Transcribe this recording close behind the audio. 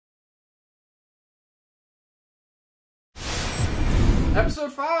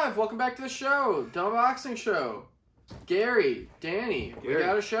Episode 5, welcome back to the show. Dumb Boxing Show. Gary, Danny, we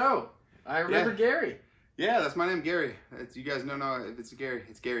got a show. I remember Gary. Yeah, that's my name, Gary. You guys don't know if it's Gary.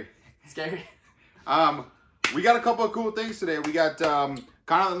 It's Gary. It's Gary. We got a couple of cool things today. We got kind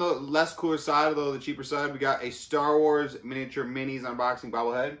of on the less cooler side, although the cheaper side. We got a Star Wars miniature minis unboxing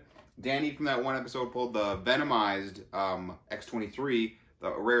bobblehead. Danny from that one episode pulled the Venomized X-23,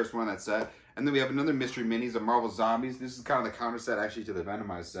 the rarest one in that set. And then we have another mystery minis of Marvel Zombies. This is kind of the counter set actually to the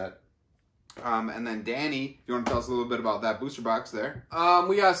Venomized set. And then Danny, if you want to tell us a little bit about that booster box there.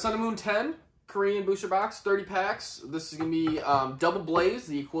 We got Sun and Moon 10 Korean booster box, 30 packs. This is going to be double blaze,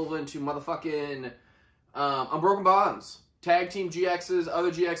 the equivalent to motherfucking Unbroken Bonds. Tag team GXs,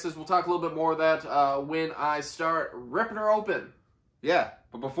 other GXs. We'll talk a little bit more of that when I start ripping her open. Yeah,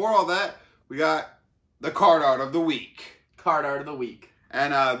 but before all that, we got the card art of the week. Card art of the week.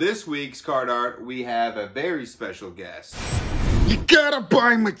 And this week's card art, we have a very special guest. You gotta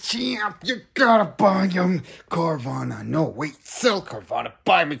buy my champ. You gotta buy him. Carvana. No, wait. Sell Carvana.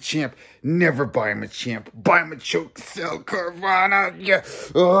 Buy my champ. Never buy my champ. Buy my choke. Sell Carvana. Yeah.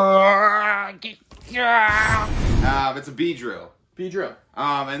 It's a Beedrill. Beedrill.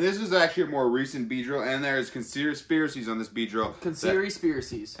 And this is actually a more recent Beedrill, and there's conspiracies on this Beedrill.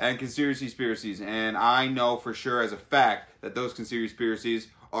 Conspiracies. And conspiracies. And I know for sure as a fact that those conspiracies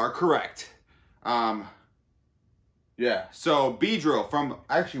are correct. Yeah, so Beedrill from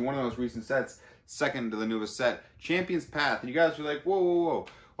actually one of those recent sets, second to the newest set, Champion's Path. And you guys are like, whoa.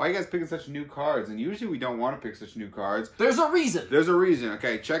 Why are you guys picking such new cards? And usually we don't want to pick such new cards. There's a reason. There's a reason.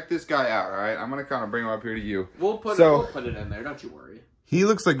 Okay, check this guy out, all right? I'm going to kind of bring him up here to you. We'll put it in there, don't you worry. He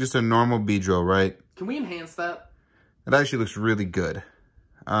looks like just a normal Beedrill, right? Can we enhance that? It actually looks really good.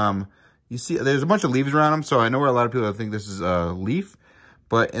 You see, there's a bunch of leaves around him, so I know where a lot of people think this is a leaf.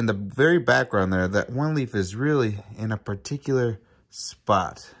 But in the very background there, that one leaf is really in a particular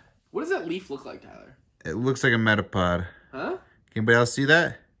spot. What does that leaf look like, Tyler? It looks like a metapod. Huh? Can anybody else see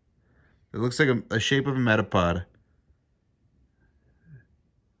that? It looks like a shape of a metapod.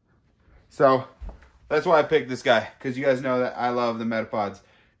 So, that's why I picked this guy. Because you guys know that I love the metapods.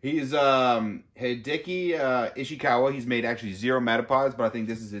 He's Hideki Ishikawa. He's made actually 0 metapods, but I think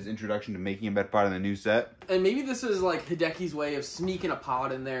this is his introduction to making a metapod in the new set. And maybe this is like Hideki's way of sneaking a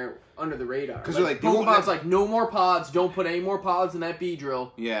pod in there under the radar. Because like, Pokemon's like, no more pods. Don't put any more pods in that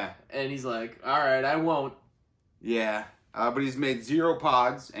Beedrill. Yeah. And he's like, all right, I won't. Yeah. But he's made 0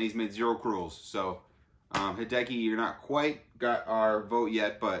 pods, and he's made 0 Cruels. So, Hideki, you're not quite got our vote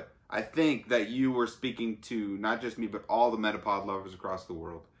yet, but I think that you were speaking to not just me, but all the metapod lovers across the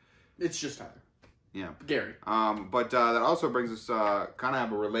world. It's just Tyler. Yeah. Gary. But that also brings us kind of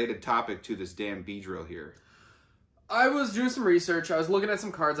have a related topic to this damn Beedrill here. I was doing some research. I was looking at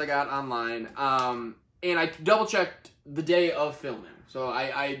some cards I got online, and I double-checked the day of filming. So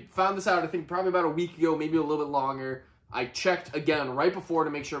I found this out, I think, probably about a week ago, maybe a little bit longer. I checked again right before to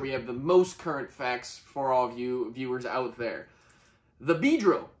make sure we have the most current facts for all of you viewers out there. The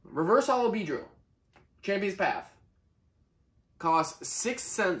Beedrill, Reverse Hollow Beedrill, Champion's Path, costs 6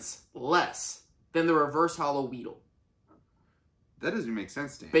 cents less than the Reverse Hollow Weedle. That doesn't make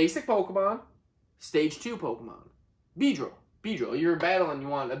sense to me. Basic Pokemon, Stage 2 Pokemon. Beedrill. You're battling, you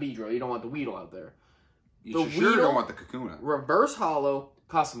want a Beedrill. You don't want the Weedle out there. You sure don't want the Kakuna. Reverse Hollow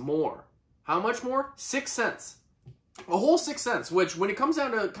costs more. How much more? 6 cents. A whole 6 cents, which when it comes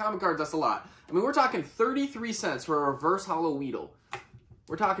down to common cards, that's a lot. I mean, we're talking 33 cents for a Reverse Hollow Weedle.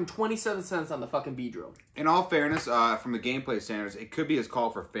 We're talking 27 cents on the fucking Beedrill. In all fairness, from the gameplay standards, it could be his call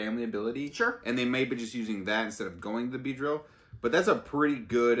for family ability. Sure. And they may be just using that instead of going to the Beedrill. But that's a pretty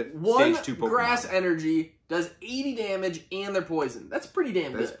good Stage 2 Pokemon. One Grass Energy does 80 damage and they're poison. That's pretty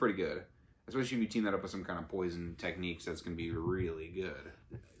damn good. That's pretty good. Especially if you team that up with some kind of poison techniques, that's going to be really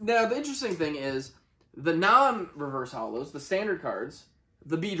good. Now, the interesting thing is, the non-Reverse Hollows, the standard cards,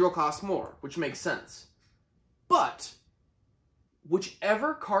 the Beedrill costs more, which makes sense. But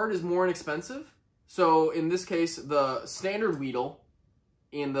whichever card is more inexpensive, so in this case, the standard Weedle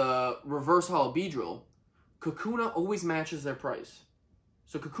and the Reverse Hollow Beedrill, Kakuna always matches their price.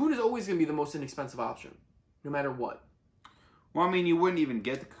 So Kakuna is always going to be the most inexpensive option, no matter what. Well, I mean, you wouldn't even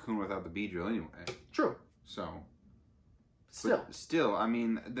get the Kakuna without the Beedrill anyway. True. So, Still, I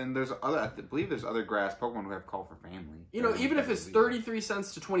mean, then there's other. I believe there's other grass Pokemon who have call for family. You know, even if it's 33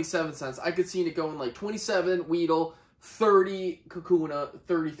 cents to 27 cents, I could see it going like 27 Weedle, 30 Kakuna,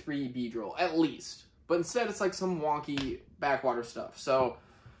 33 Beedrill, at least. But instead, it's like some wonky backwater stuff. So,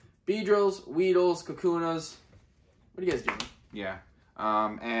 Beedrills, Weedles, Kakunas. What are you guys doing? Yeah.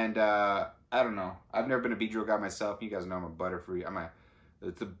 I don't know. I've never been a Beedrill guy myself. You guys know I'm a Butterfree.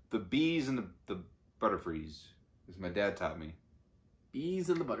 The bees and the Butterfrees, as my dad taught me. Bees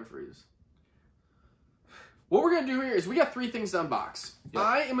in the Butterfrees. What we're going to do here is we got 3 things to unbox. Yep.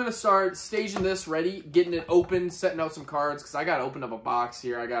 I am going to start staging this ready, getting it open, setting out some cards, because I got to open up a box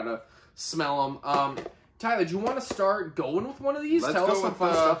here. I got to smell them. Tyler, do you want to start going with one of these? Tell us some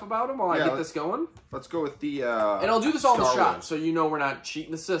fun stuff about them while I get this going. Let's go with the and I'll do this all in the shot, so you know we're not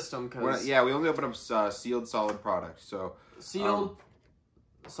cheating the system. Cause yeah, we only open up sealed solid product. So sealed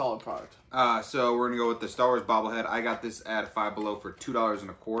solid product. So we're going to go with the Star Wars bobblehead. I got this at Five Below for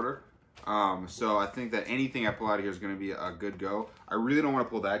 $2.25. So I think that anything I pull out of here is going to be a good go. I really don't want to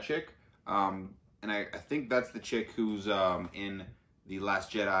pull that chick. And I think that's the chick who's in The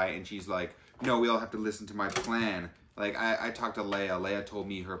Last Jedi, and she's like, no, we all have to listen to my plan. Like, I talked to Leia. Leia told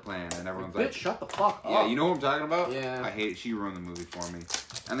me her plan, and everyone's like, bitch, shut the fuck up. Yeah, you know what I'm talking about? Yeah. I hate it. She ruined the movie for me.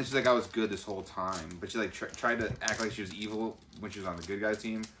 And then she's like, I was good this whole time. But she, like, tried to act like she was evil when she was on the good guy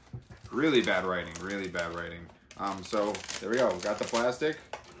team. Really bad writing. Really bad writing. So, there we go. Got the plastic.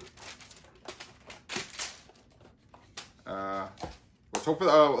 Let's hope for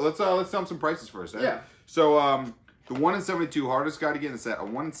let's tell them some prices first. Eh? Yeah. So, the 1 in 72 hardest guy to get in the set. A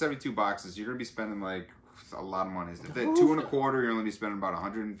 1 in 72 boxes. You're gonna be spending like a lot of money. If at 2 1/4, you're only be spending about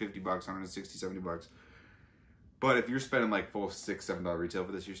 $150, $160, $70. But if you're spending like full $6-7 retail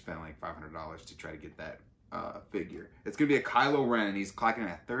for this, you're spending like $500 to try to get that figure. It's gonna be a Kylo Ren, and he's clocking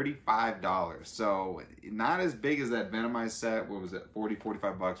at $35. So not as big as that Venomized set. What was it?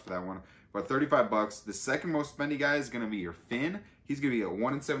 $40-45 for that one. But $35. The second most spendy guy is gonna be your Finn. He's going to be a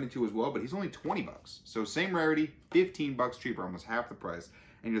 1 in 72 as well, but he's only $20. So same rarity, $15 cheaper, almost half the price.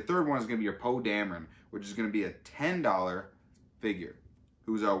 And your third one is going to be your Poe Dameron, which is going to be a $10 figure,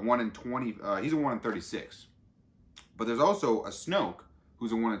 who's a 1 in 20. He's a 1 in 36. But there's also a Snoke,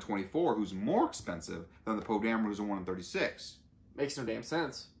 who's a 1 in 24, who's more expensive than the Poe Dameron, who's a 1 in 36. Makes no damn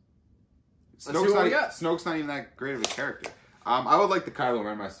sense. Snoke's not even that great of a character. I would like the Kylo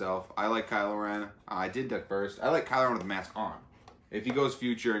Ren myself. I like Kylo Ren. I did duck first. I like Kylo Ren with the mask on. If he goes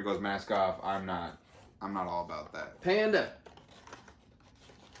future and goes mask off, I'm not all about that. Panda.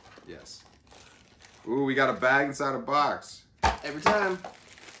 Yes. Ooh, we got a bag inside a box. Every time.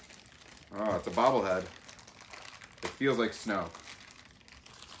 Oh, it's a bobblehead. It feels like Snoke.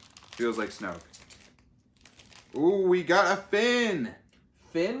 Feels like Snoke. Ooh, we got a Finn.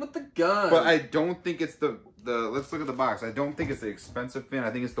 Finn with the gun. But I don't think it's the let's look at the box. I don't think it's the expensive Finn.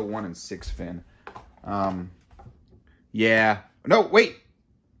 I think it's the 1 in 6 Finn. Yeah. No, wait.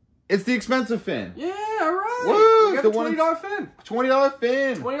 It's the expensive Finn. Yeah, all right. Woo, we got the $20 Finn. $20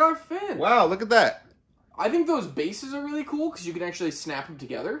 Finn. $20 Finn. Wow, look at that. I think those bases are really cool because you can actually snap them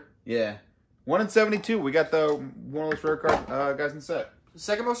together. Yeah. 1 in 72. We got the one of those rare card guys in the set. The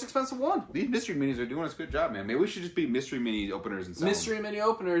second most expensive one. These mystery minis are doing us a good job, man. Maybe we should just be mystery mini openers and sell mystery mini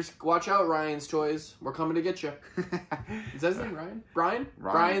openers. Watch out, Ryan's Toys. We're coming to get you. Is that his name, Ryan? Brian?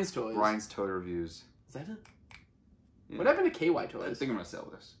 Ryan's Toys. Ryan's Toy Reviews. Is that it? Yeah. What happened to KY Toys? I think I'm going to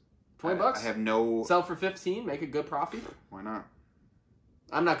sell this. $20? I have no... Sell for 15, make a good profit? Why not?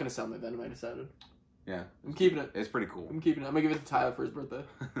 I'm not going to sell my Venom, I decided. Yeah. I'm keeping it. It's pretty cool. I'm keeping it. I'm going to give it to Tyler for his birthday.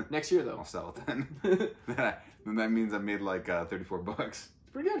 Next year, though. I'll sell it then. Then that means I made like $34. It's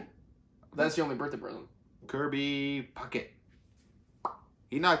pretty good. That's the only birthday present. Kirby Puckett.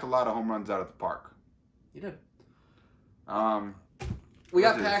 He knocked a lot of home runs out at the park. He did. We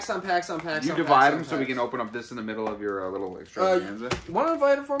got packs on packs on packs. You divide them so we can open up this in the middle of your little extravaganza. Want to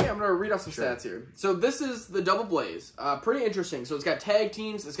divide it for me? I'm going to read off some stats here. So this is the Double Blaze. Pretty interesting. So it's got tag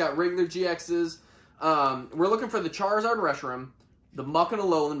teams. It's got regular GXs. We're looking for the Charizard Reshiram, the Muck and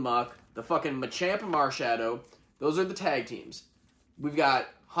Alolan Muck, the fucking Machamp and Marshadow. Those are the tag teams. We've got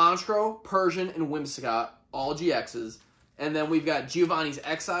Honchkrow, Persian, and Whimsicott, all GXs. And then we've got Giovanni's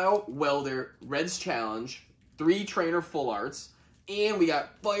Exile, Welder, Red's Challenge, 3 Trainer Full Arts. And we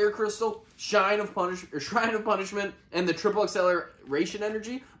got Fire Crystal, Shrine of Punishment, and the Triple Acceleration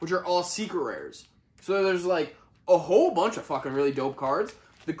Energy, which are all secret rares. So there's like a whole bunch of fucking really dope cards.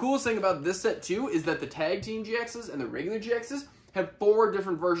 The coolest thing about this set too is that the tag team GXs and the regular GXs have 4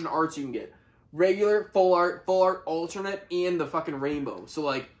 different version arts you can get. Regular, full art, alternate, and the fucking rainbow. So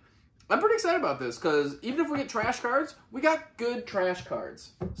like, I'm pretty excited about this because even if we get trash cards, we got good trash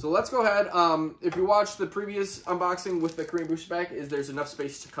cards. So let's go ahead. If you watched the previous unboxing with the Korean booster pack, there's enough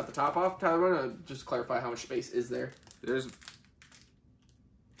space to cut the top off? Tyler, want to just clarify how much space is there?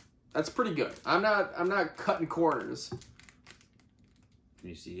 That's pretty good. I'm not cutting corners. Can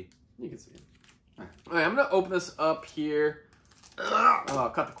you see? You can see it. All right, I'm gonna open this up here. Oh,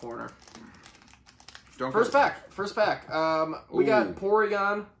 cut the corner. First pack. We got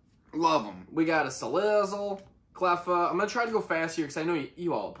Porygon. Love them. We got a Salazzle, Cleffa. I'm gonna try to go fast here because I know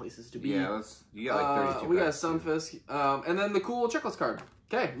you all have places to be. Yeah, you got like 32 we got a packs, Sunfisk. And then the cool checklist card.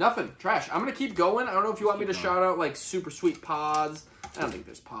 Okay, nothing. Trash. I'm gonna keep going. I don't know if you want me to shout out like super sweet pods. I don't think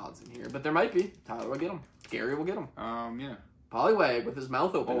there's pods in here, but there might be. Tyler will get them. Gary will get them. Yeah. Poliwag with his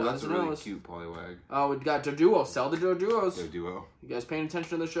mouth open. Oh, that's a really cute Poliwag. We got Doduo. Sell the Doduos. Doduo. You guys paying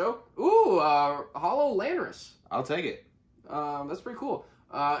attention to the show? Ooh, Hollow Landorus. I'll take it. That's pretty cool.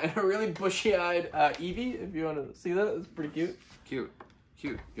 And a really bushy-eyed Eevee, if you want to see that. It's pretty cute. Cute.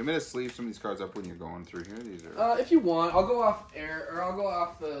 You want me to sleeve some of these cards up when you're going through here? These are... If you want, I'll go off air, or I'll go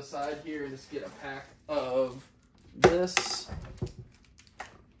off the side here and just get a pack of this.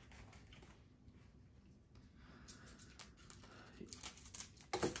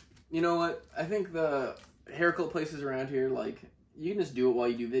 You know what? I think the haircut places around here, like, you can just do it while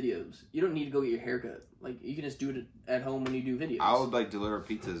you do videos. You don't need to go get your haircut. Like, you can just do it at home when you do videos. I would, like, deliver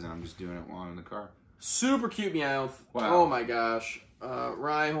pizzas, and I'm just doing it while I'm in the car. Super cute Meowth. Wow. Oh, my gosh.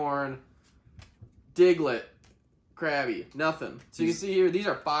 Rhyhorn. Diglett. Krabby. Nothing. So you can see here, these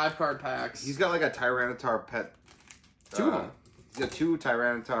are 5-card packs. He's got, like, a Tyranitar pet. 2 of them. He's got 2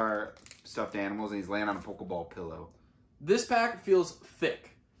 Tyranitar stuffed animals, and he's laying on a Pokeball pillow. This pack feels thick.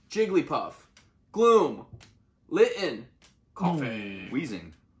 Jigglypuff, Gloom, Litten, Coffee,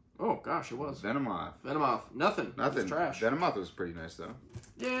 Wheezing. Oh gosh, it was Venomoth. Venomoth. Nothing. Nothing. It's trash. Venomoth was pretty nice though.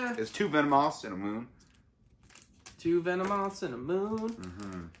 Yeah. It's 2 Venomoths and a moon. 2 Venomoths and a moon.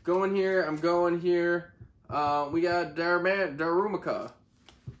 Mm-hmm. Going here. I'm going here. We got Darumaka.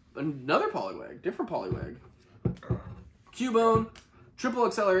 Another Poliwag. Different Poliwag. Cubone. Triple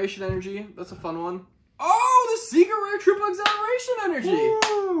Acceleration Energy. That's a fun one. Oh, the Secret Rare Triple Acceleration Energy.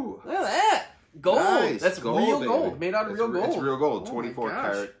 Woo! Look at that. Gold. Nice. That's gold, real baby. gold. Made out of real gold. It's real gold. Oh 24 my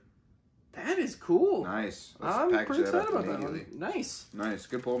gosh. carat. That is cool. Nice. I'm package pretty that excited up about that immediately. one. Nice. Nice.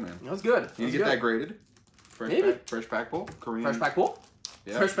 Good pull, man. That was good. Can you get that graded? Maybe. Fresh pack pull? Korean. Fresh pack pull?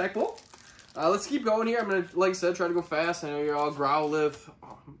 Yeah. Fresh pack pull? Let's keep going here. I'm going to, like I said, try to go fast. I know you're all Growlithe,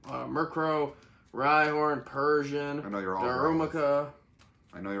 Murkrow, Rhyhorn, Persian, I know you're all Darumaka.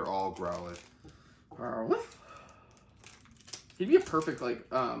 I know you're all Growlithe. Growlithe? He'd be a perfect,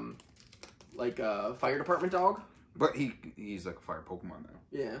 fire department dog. But he's like a fire Pokemon now.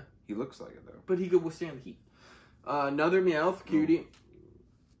 Yeah. He looks like it though. But he could withstand the heat. Another Meowth, Cutie,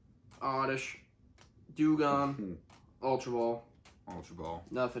 Oddish, Dewgong, Ultra Ball. Ultra Ball.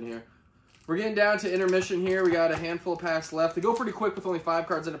 Nothing here. We're getting down to intermission here. We got a handful of packs left. They go pretty quick with only 5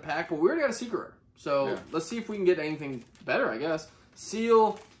 cards in a pack, but we already got a secret rare. So let's see if we can get anything better, I guess.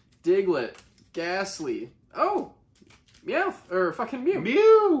 Seal, Diglett, Ghastly. Oh! Meowth. Or fucking Mew.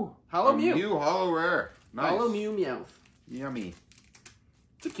 Mew! Hollow Mew. Mew, hollow rare. Nice. Hollow Mew Meowth. Yummy.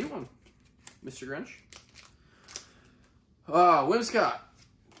 It's a cute one. Mr. Grinch. Whimsicott.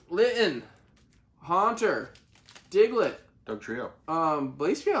 Litten. Haunter. Diglett. Dog Trio.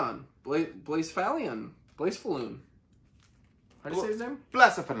 Blazion. Blazefallion. Blazefalloon. How do you say his name?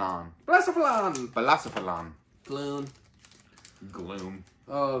 Blacephalon. Blacephalon. Blacephalon. Gloom. Gloom.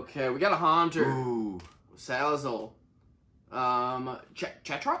 Okay, we got a Haunter. Ooh. Salazzle.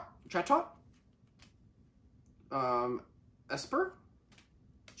 Chatot? Esper?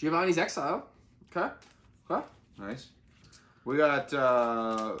 Giovanni's Exile. Okay. Nice. We got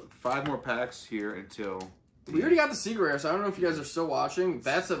 5 more packs here until... We already got the secret rare, so I don't know if you guys are still watching.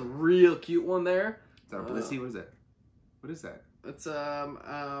 That's a real cute one there. Is that Blissey? What is that? What is that? It's, you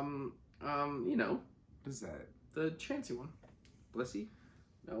know. What is that? The Chansey one. Blissey?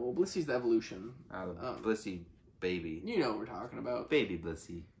 No, Blissey's the evolution. Blissey baby. You know what we're talking about. Baby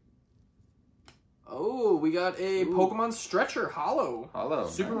Blissey. Oh, we got a Pokemon Stretcher Hollow. Hollow.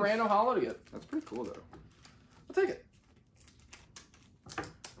 Super nice. random Hollow to get. That's pretty cool, though. I'll take it.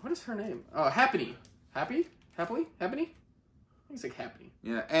 What is her name? Oh, Happiny. Happily? Happiny? I think it's like Happiny.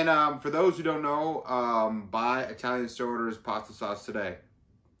 Yeah, and for those who don't know, buy Italian store orders pasta sauce today.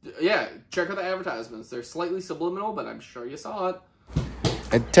 Yeah, check out the advertisements. They're slightly subliminal, but I'm sure you saw it.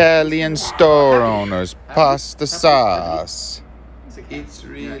 Italian store owners, pasta sauce. It's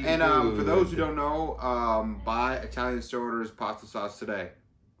really and for those who don't know, buy Italian store orders pasta sauce today.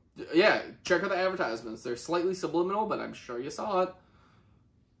 Yeah, check out the advertisements. They're slightly subliminal, but I'm sure you saw it.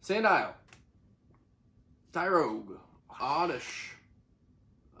 Sandile. Tyrogue. Oddish.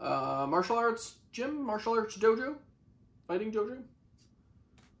 Martial Arts Gym? Martial Arts Dojo? Fighting Dojo?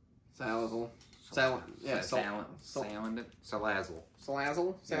 Salazzle. Salazzle.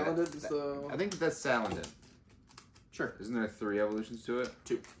 Salandit is the... I think that's Salandit. Sure. Isn't there 3 evolutions to it?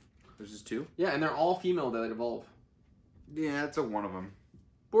 2. There's just 2? Yeah, and they're all female that evolve. Yeah, that's one of them.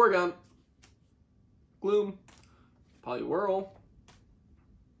 Boregon. Gloom. Poliwhirl.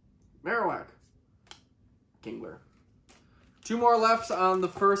 Marowak. Kingler. 2 more left on the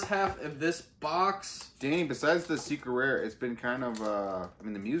first half of this box. Danny, besides the secret rare, it's been kind of, I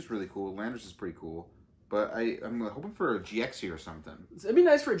mean, the Mew's really cool. Landers is pretty cool. But I'm hoping for a GX here or something. It'd be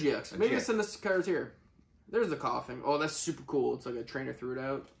nice for a GX. Maybe send this cards here. There's the coughing. Oh, that's super cool. It's like a trainer threw it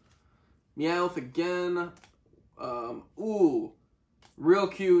out. Meowth again. Ooh. Real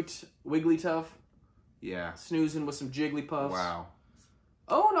cute Wigglytuff. Yeah. Snoozing with some Jigglypuffs. Wow.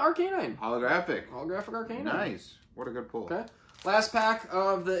 Oh, an Arcanine. Holographic. Holographic Arcanine. Nice. What a good pull. Okay. Last pack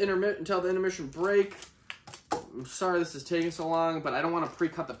of the until the intermission break. I'm sorry this is taking so long, but I don't want to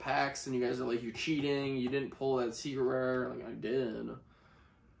pre-cut the packs and you guys are like, you're cheating. You didn't pull that secret rare. Like, I did.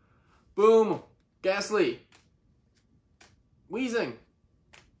 Boom. Ghastly. Wheezing.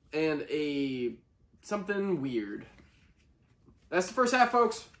 And a something weird. That's the first half,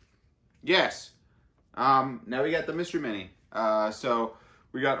 folks. Yes. Now we got the Mystery Mini. So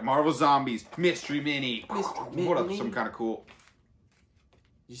we got Marvel Zombies Mystery Mini. What up? Some kind of cool.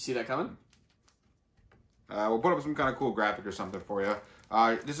 Did you see that coming? We'll put up some kind of cool graphic or something for you.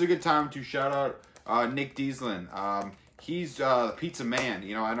 This is a good time to shout out Nick Dieslin. He's the pizza man.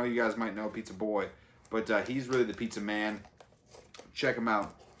 You know, I know you guys might know Pizza Boy, but he's really the pizza man. Check him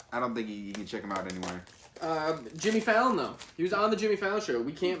out. I don't think you can check him out anywhere. Jimmy Fallon, though. He was on the Jimmy Fallon show.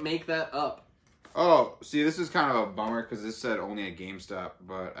 We can't make that up. Oh, see, this is kind of a bummer because this said only at GameStop,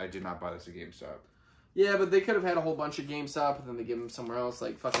 but I did not buy this at GameStop. Yeah, but they could have had a whole bunch of GameStop and then they give them somewhere else,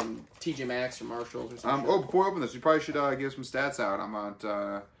 like fucking TJ Maxx or Marshalls or something. Oh, before we open this, we probably should give some stats out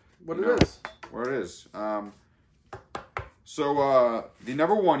about what it is. Where it is. So the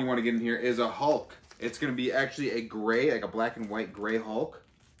number one you want to get in here is a Hulk. It's going to be actually a gray, like a black and white gray Hulk,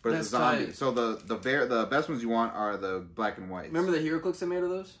 but it's a zombie. Tight. So the best ones you want are the black and whites. Remember the HeroClix they made of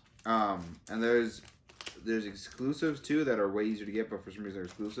those? And there's exclusives too that are way easier to get, but for some reason they're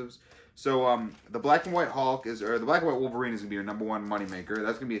exclusives. So the black and white Hulk the black and white Wolverine is gonna be your number one moneymaker.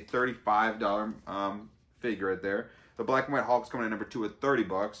 That's gonna be a $35 figure right there. The black and white Hulk's coming in number 2 at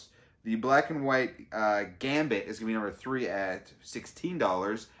 $30. The black and white Gambit is gonna be number 3 at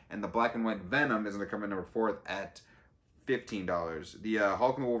 $16, and the black and white Venom is gonna come in number 4 at $15. The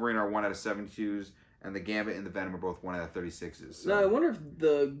Hulk and the Wolverine are 1 out of 72s, and the Gambit and the Venom are both 1 out of 36s. So. Now I wonder if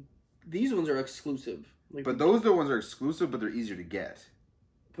these ones are exclusive. Like, but those the ones are exclusive, but they're easier to get.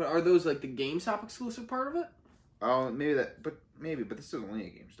 But are those like the GameStop exclusive part of it? Oh, maybe but this is only a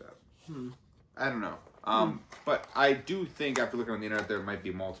GameStop. I don't know. Hmm. But I do think after looking on the internet, there might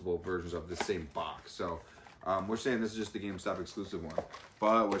be multiple versions of the same box. So we're saying this is just the GameStop exclusive one.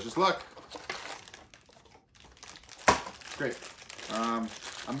 But wish us luck. Great.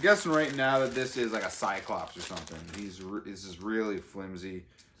 I'm guessing right now that this is like a Cyclops or something. This is really flimsy.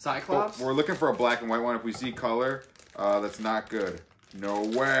 Cyclops? But we're looking for a black and white one. If we see color, that's not good. No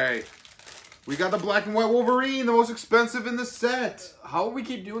way. We got the black and white Wolverine, the most expensive in the set. How will we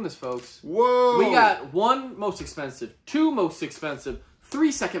keep doing this, folks? Whoa. We got 1 most expensive, 2 most expensive,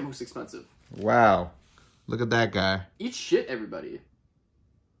 3 second most expensive. Wow. Look at that guy. Eat shit, everybody.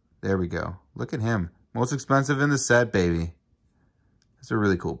 There we go. Look at him. Most expensive in the set, baby. That's a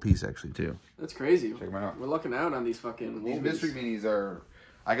really cool piece, actually, too. That's crazy. Check them out. We're looking out on these fucking These Wolvies. mystery minis are...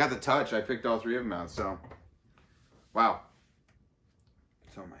 I got the touch. I picked all 3 of them out, so... Wow.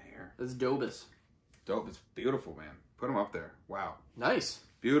 It's on my hair. That's Dobus. Dope. It's beautiful, man. Put them up there. Wow. Nice.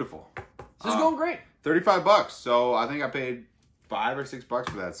 Beautiful. This is going great. $35. So I think I paid $5 or $6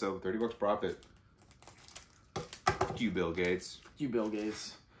 for that. So $30 profit. Thank you, Bill Gates. You, Bill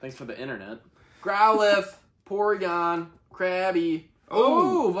Gates. Thanks for the internet. Growlithe, Porygon, Krabby.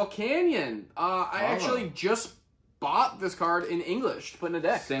 Oh, Volcanion. I actually just bought this card in English to put in a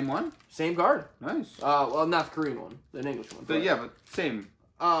deck. Same one? Same card. Nice. Well, not the Korean one, the English one. But yeah, but same.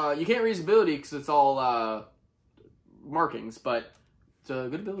 You can't read his ability because it's all markings, but it's a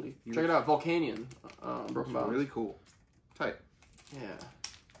good ability. Check it out, Volcanion. Broken Bones. Really cool. Tight. Yeah.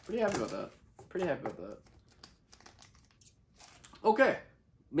 Pretty happy about that. Okay.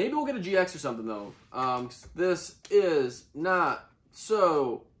 Maybe we'll get a GX or something, though. 'Cause this is not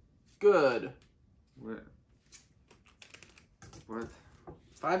so good. What?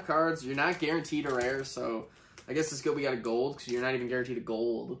 5 cards. You're not guaranteed a rare, so I guess it's good we got a gold because you're not even guaranteed a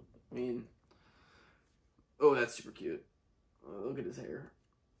gold. I mean, oh, that's super cute. Look at his hair.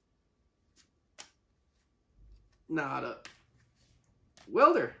 Nada.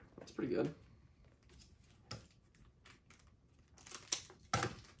 Welder. That's pretty good.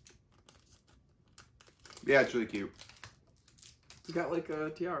 Yeah, it's really cute. He's got like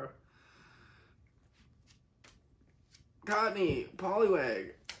a tiara. Cottony,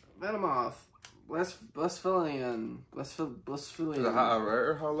 Poliwag, Venomoth, Blessfillian. Is it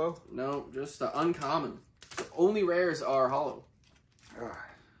rare or hollow? No, just uncommon. only rares are hollow.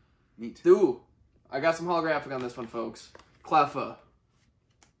 Neat. Ooh, I got some holographic on this one, folks. Cleffa.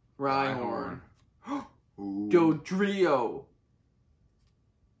 Rhyhorn. Dodrio.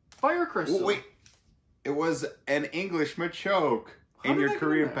 Fire Crystal. Oh, wait. It was an English Machoke in your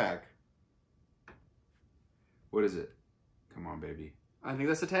Korean pack. What is it? Come on, baby. I think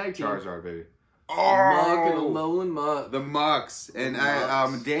that's a tag team. Charizard, baby. Muk and the Alolan Muk. The Mucks. And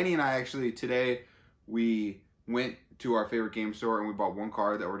Danny and I actually today we went to our favorite game store and we bought one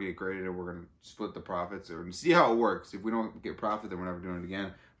card that we're gonna get graded and we're gonna split the profits and see how it works. If we don't get profit, then we're never doing it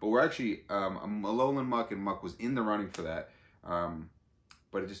again. But we're actually Alolan Muk and Muk was in the running for that.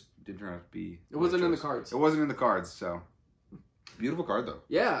 But it just didn't turn out to be. It wasn't in the cards. It wasn't in the cards, so beautiful card though.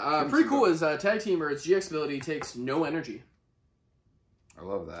 Yeah, pretty cool. Is tag teamer. Its GX ability takes no energy. I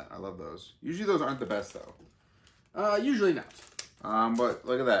love that. I love those. Usually those aren't the best though. Usually not. But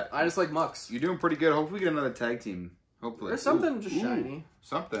look at that. I just like Mucks. You're doing pretty good. Hopefully we get another tag team. Hopefully. There's something just shiny.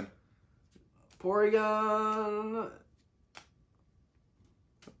 Something. Porygon.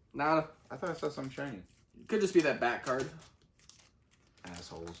 Nada. I thought I saw something shiny. Could just be that back card.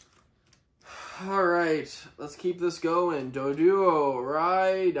 Assholes. Alright, let's keep this going. Doduo,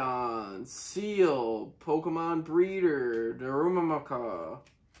 Rhydon, Seal, Pokemon Breeder, Darumamaka.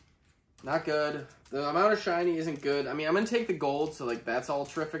 Not good. The amount of shiny isn't good. I mean, I'm going to take the gold, so like that's all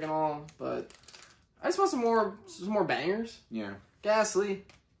terrific and all, but I just want some more bangers. Yeah. Ghastly,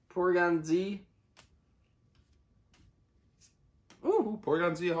 Porygon Z. Ooh,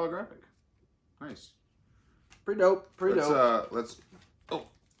 Porygon Z holographic. Nice. Pretty dope. Pretty dope. Let's.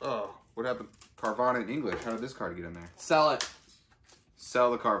 Oh, what happened? Carvana in English. How did this card get in there? Sell it.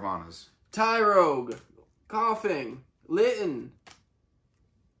 Sell the Carvanas. Tyrogue, Coughing, Litten,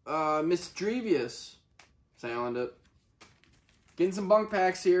 Misdrevious. Silent it. Getting some bunk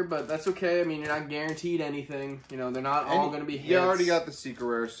packs here, but that's okay. I mean, you're not guaranteed anything. You know, they're not all going to be hits. You already got the Secret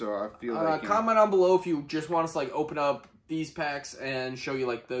Rare, so I feel like... Comment down below if you just want us to, like, open up these packs and show you,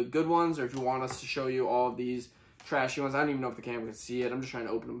 like, the good ones, or if you want us to show you all of these trashy ones. I don't even know if the camera can see it. I'm just trying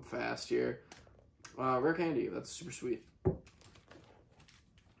to open them fast here. Rare candy. That's super sweet.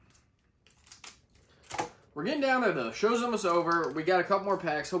 We're getting down there, though. Show's almost over. We got a couple more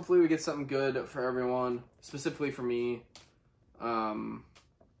packs. Hopefully we get something good for everyone, specifically for me. Oh,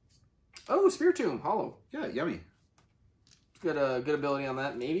 Spiritomb, hollow. Yeah, yummy. Good ability on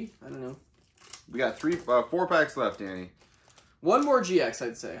that, maybe? I don't know. We got 4 packs left, Danny. One more GX,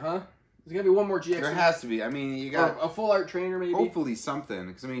 I'd say, huh? There's gonna be one more GX. There has to be. I mean, you got a full art trainer, maybe. Hopefully something,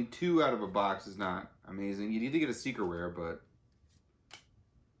 because I mean, 2 out of a box is not amazing. You need to get a Secret Rare, but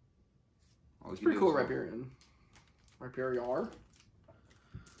it's pretty cool, Rhyperior. Rhyperior.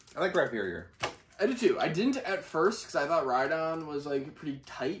 I like Rhyperior. I do too. I didn't at first because I thought Rhydon was like pretty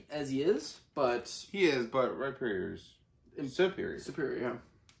tight as he is, but he is. But Rhyperior's superior. Superior, yeah.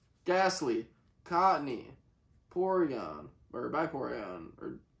 Ghastly, Cottony, Porygon, or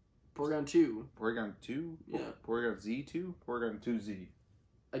Porygon 2. Porygon 2? Yeah. Porygon Z2? Porygon 2Z.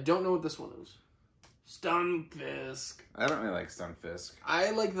 I don't know what this one is. Stunfisk. I don't really like Stunfisk.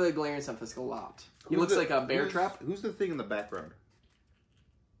 I like the Galarian Stunfisk a lot. He looks like a bear trap. Who's the thing in the background?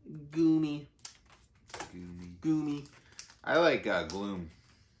 Goomy. I like Gloom.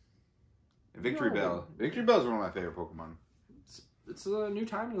 Victory Bell. Victory Bell is one of my favorite Pokemon. It's a new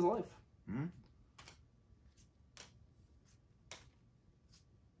time in his life. Mm-hmm.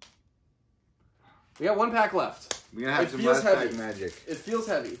 We got 1 pack left. We're going to have some last pack magic. It feels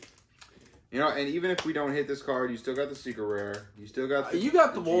heavy. You know, and even if we don't hit this card, you still got the Secret Rare. You still got the You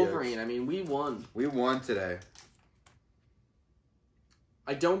got the Wolverine. I mean, we won. We won today.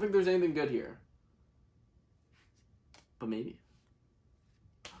 I don't think there's anything good here. But maybe.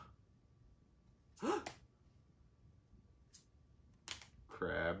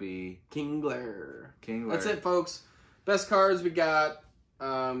 Krabby. Kingler. That's it, folks. Best cards we got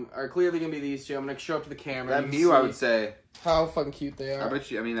are clearly going to be these two. I'm going to show up to the camera. That Mew, I would say. How fucking cute they are. I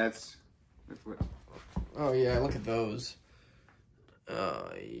bet you, I mean, that's what... Oh, yeah, look at those.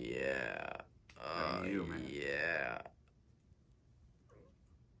 Oh, yeah. Oh, Mew, man. Yeah.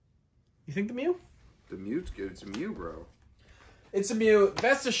 You think the Mew? The Mew's good. It's a Mew, bro. It's a Mew.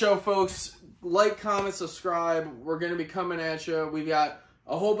 That's the show, folks. Like, comment, subscribe. We're going to be coming at you. We've got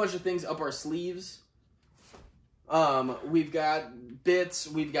a whole bunch of things up our sleeves. We've got bits.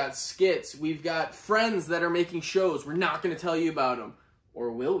 We've got skits. We've got friends that are making shows. We're not going to tell you about them.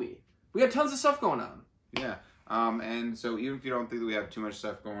 Or will we? We got tons of stuff going on. Yeah. And so even if you don't think that we have too much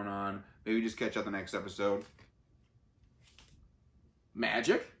stuff going on, maybe just catch up the next episode.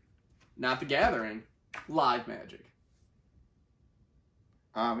 Magic? Not the Gathering. Live Magic.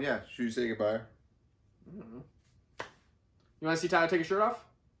 Yeah. Should we say goodbye? I don't know. You want to see Tyler take his shirt off?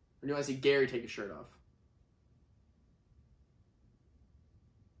 Or do you want to see Gary take his shirt off?